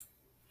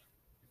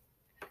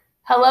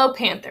Hello,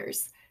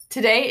 Panthers.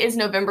 Today is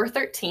November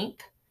 13th.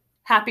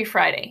 Happy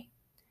Friday.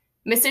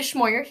 Mrs.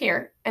 Schmoyer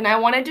here, and I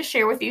wanted to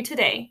share with you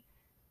today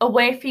a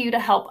way for you to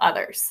help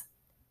others.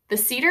 The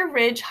Cedar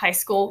Ridge High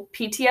School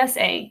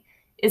PTSA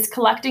is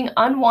collecting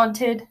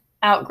unwanted,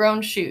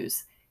 outgrown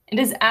shoes and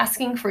is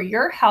asking for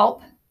your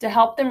help to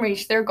help them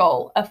reach their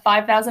goal of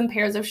 5,000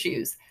 pairs of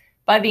shoes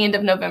by the end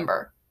of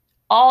November.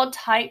 All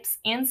types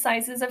and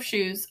sizes of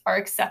shoes are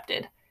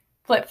accepted.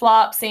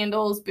 Flip-flops,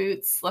 sandals,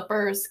 boots,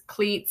 slippers,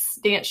 cleats,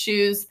 dance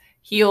shoes,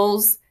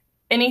 heels,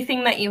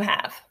 anything that you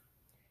have.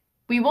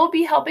 We will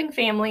be helping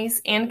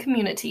families and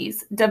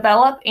communities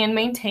develop and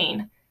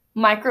maintain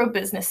micro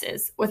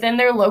businesses within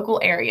their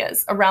local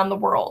areas around the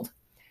world.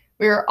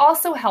 We are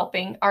also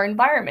helping our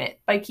environment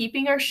by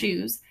keeping our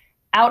shoes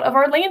out of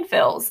our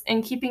landfills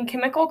and keeping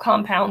chemical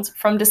compounds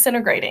from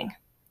disintegrating.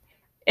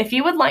 If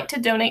you would like to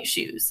donate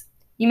shoes,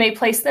 you may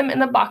place them in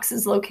the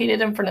boxes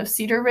located in front of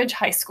Cedar Ridge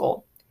High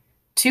School,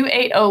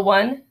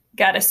 2801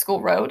 Gaddis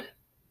School Road,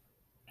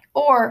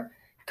 or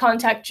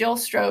contact Jill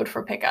Strode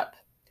for pickup.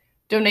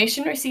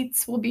 Donation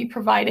receipts will be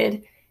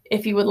provided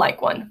if you would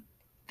like one.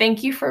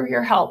 Thank you for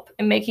your help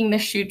in making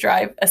this shoe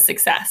drive a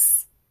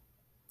success.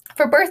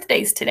 For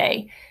birthdays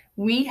today,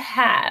 we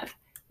have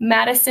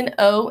Madison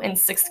O in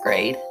 6th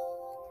grade,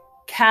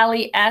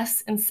 Callie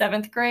S in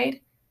 7th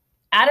grade,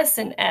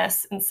 Addison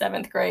S in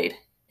 7th grade.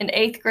 In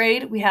 8th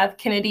grade, we have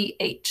Kennedy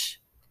H.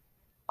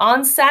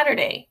 On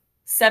Saturday,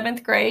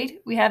 7th grade,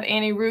 we have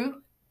Annie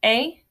Rue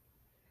A.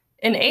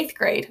 In 8th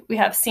grade, we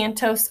have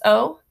Santos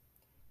O,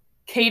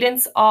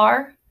 Cadence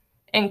R,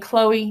 and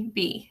Chloe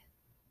B.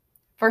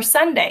 For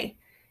Sunday,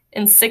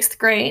 in 6th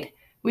grade,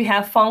 we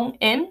have Fong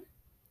N,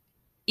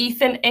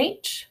 Ethan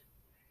H.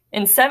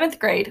 In 7th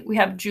grade, we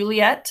have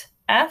Juliet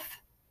F,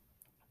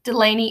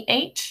 Delaney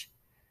H,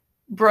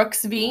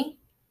 Brooks V,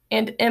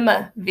 and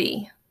Emma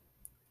V.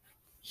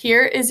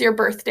 Here is your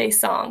birthday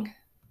song.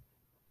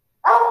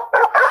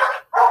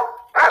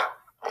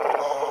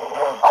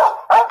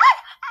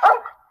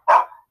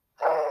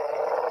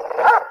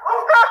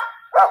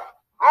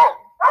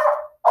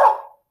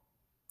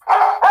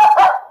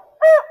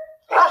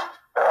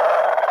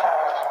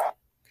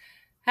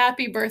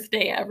 Happy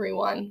birthday,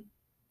 everyone.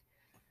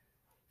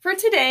 For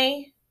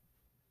today,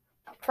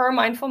 for a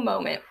mindful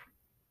moment,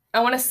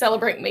 I want to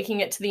celebrate making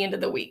it to the end of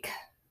the week.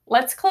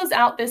 Let's close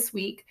out this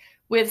week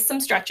with some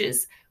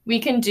stretches we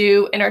can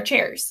do in our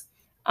chairs.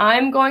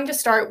 I'm going to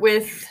start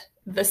with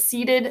the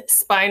seated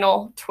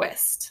spinal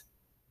twist.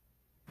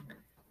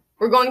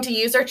 We're going to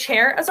use our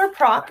chair as our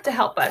prop to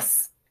help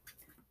us.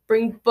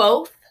 Bring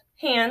both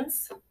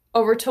hands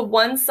over to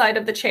one side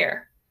of the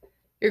chair.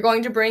 You're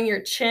going to bring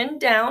your chin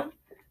down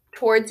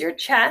towards your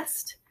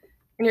chest,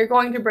 and you're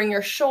going to bring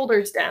your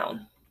shoulders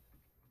down.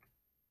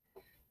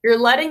 You're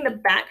letting the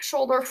back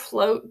shoulder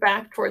float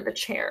back toward the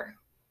chair.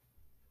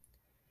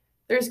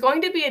 There's going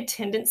to be a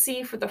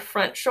tendency for the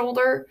front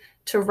shoulder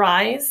to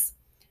rise.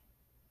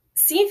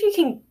 See if you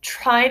can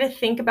try to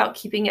think about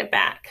keeping it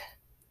back.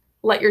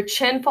 Let your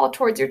chin fall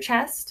towards your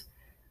chest,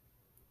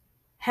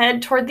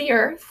 head toward the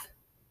earth.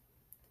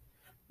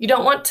 You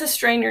don't want to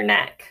strain your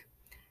neck.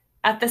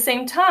 At the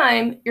same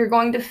time, you're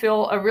going to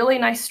feel a really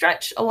nice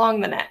stretch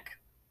along the neck.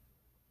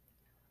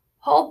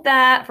 Hold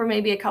that for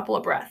maybe a couple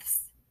of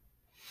breaths.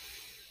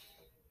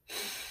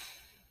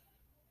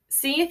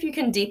 See if you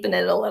can deepen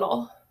it a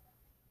little.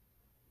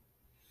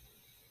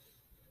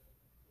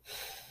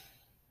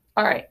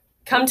 All right,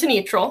 come to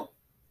neutral.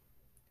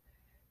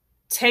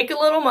 Take a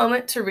little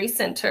moment to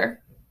recenter.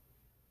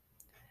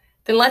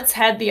 Then let's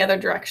head the other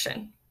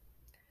direction.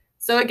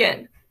 So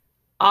again,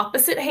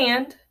 opposite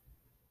hand,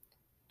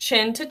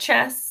 chin to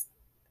chest,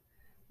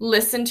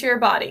 listen to your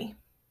body.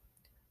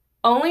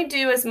 Only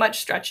do as much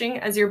stretching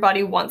as your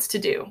body wants to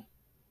do.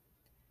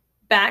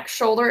 Back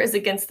shoulder is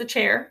against the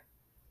chair.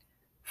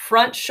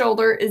 Front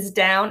shoulder is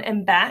down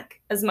and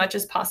back as much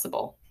as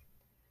possible.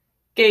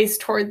 Gaze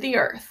toward the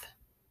earth.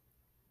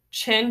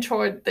 Chin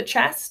toward the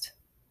chest.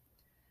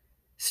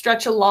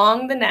 Stretch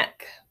along the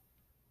neck.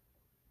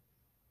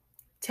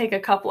 Take a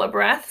couple of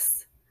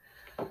breaths.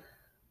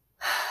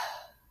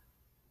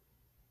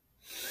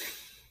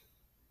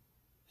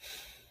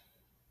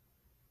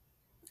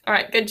 All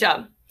right, good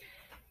job.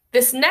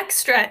 This next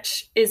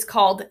stretch is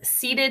called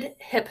seated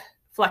hip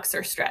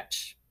flexor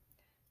stretch.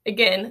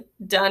 Again,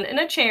 done in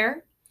a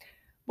chair.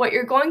 What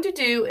you're going to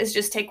do is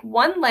just take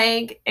one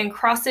leg and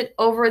cross it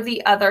over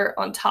the other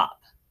on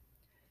top.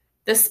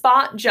 The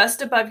spot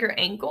just above your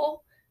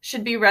ankle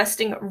should be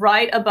resting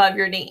right above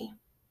your knee.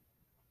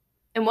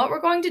 And what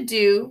we're going to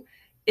do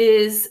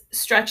is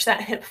stretch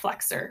that hip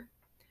flexor.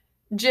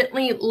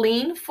 Gently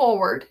lean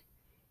forward,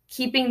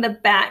 keeping the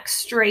back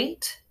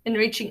straight and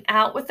reaching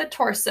out with the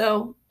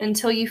torso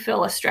until you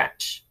feel a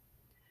stretch.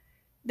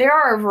 There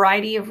are a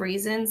variety of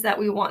reasons that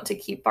we want to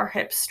keep our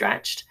hips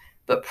stretched,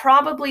 but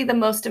probably the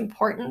most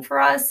important for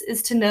us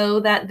is to know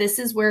that this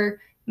is where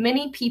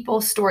many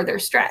people store their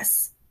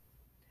stress.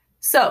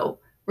 So,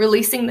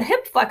 releasing the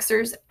hip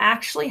flexors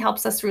actually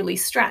helps us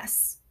release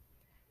stress.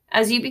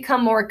 As you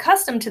become more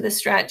accustomed to the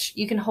stretch,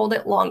 you can hold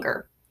it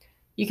longer.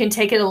 You can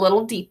take it a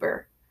little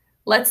deeper.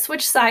 Let's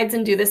switch sides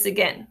and do this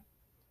again.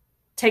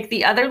 Take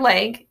the other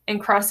leg and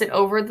cross it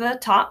over the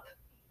top.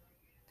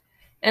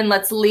 And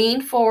let's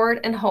lean forward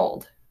and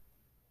hold.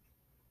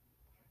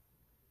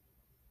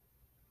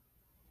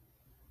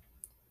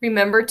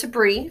 Remember to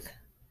breathe.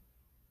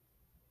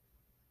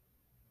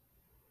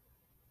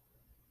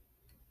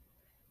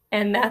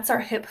 And that's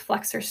our hip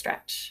flexor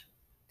stretch.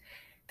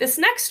 This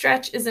next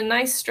stretch is a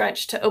nice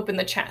stretch to open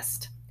the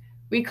chest.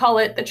 We call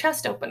it the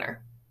chest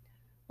opener.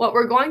 What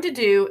we're going to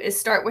do is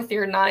start with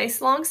your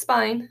nice long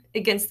spine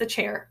against the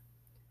chair.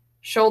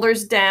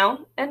 Shoulders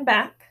down and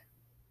back.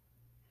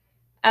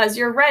 As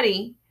you're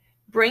ready,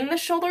 bring the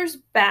shoulders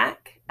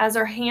back as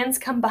our hands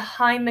come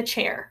behind the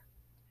chair.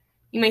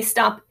 You may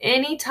stop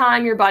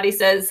anytime your body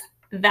says,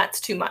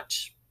 that's too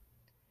much.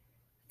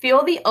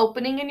 Feel the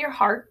opening in your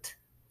heart.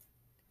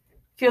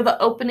 Feel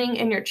the opening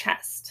in your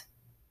chest.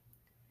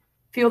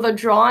 Feel the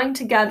drawing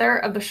together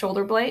of the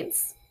shoulder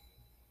blades.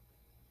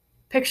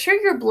 Picture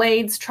your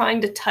blades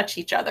trying to touch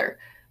each other,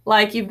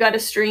 like you've got a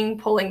string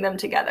pulling them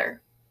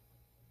together.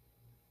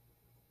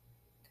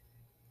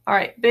 All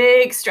right,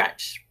 big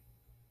stretch.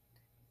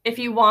 If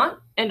you want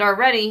and are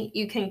ready,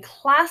 you can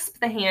clasp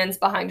the hands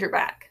behind your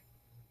back.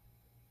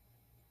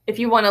 If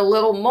you want a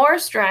little more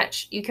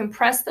stretch, you can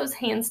press those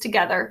hands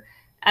together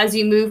as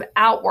you move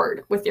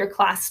outward with your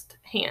clasped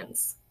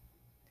hands.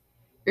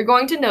 You're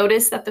going to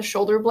notice that the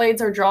shoulder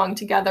blades are drawing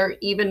together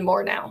even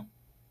more now.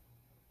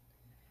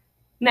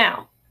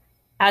 Now,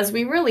 as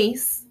we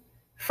release,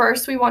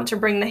 first we want to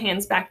bring the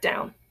hands back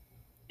down,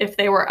 if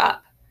they were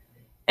up,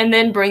 and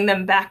then bring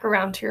them back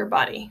around to your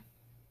body.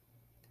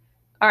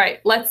 All right,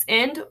 let's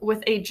end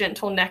with a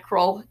gentle neck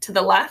roll to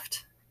the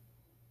left.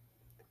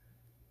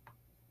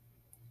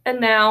 And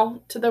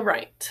now to the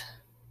right.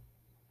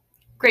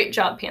 Great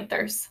job,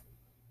 Panthers.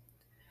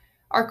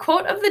 Our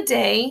quote of the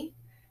day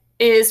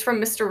is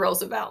from Mr.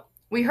 Roosevelt.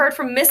 We heard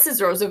from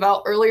Mrs.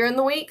 Roosevelt earlier in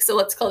the week, so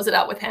let's close it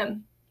out with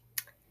him.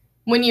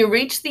 When you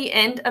reach the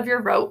end of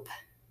your rope,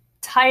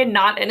 tie a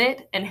knot in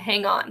it and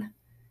hang on.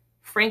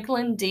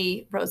 Franklin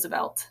D.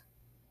 Roosevelt.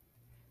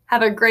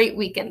 Have a great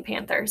weekend,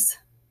 Panthers.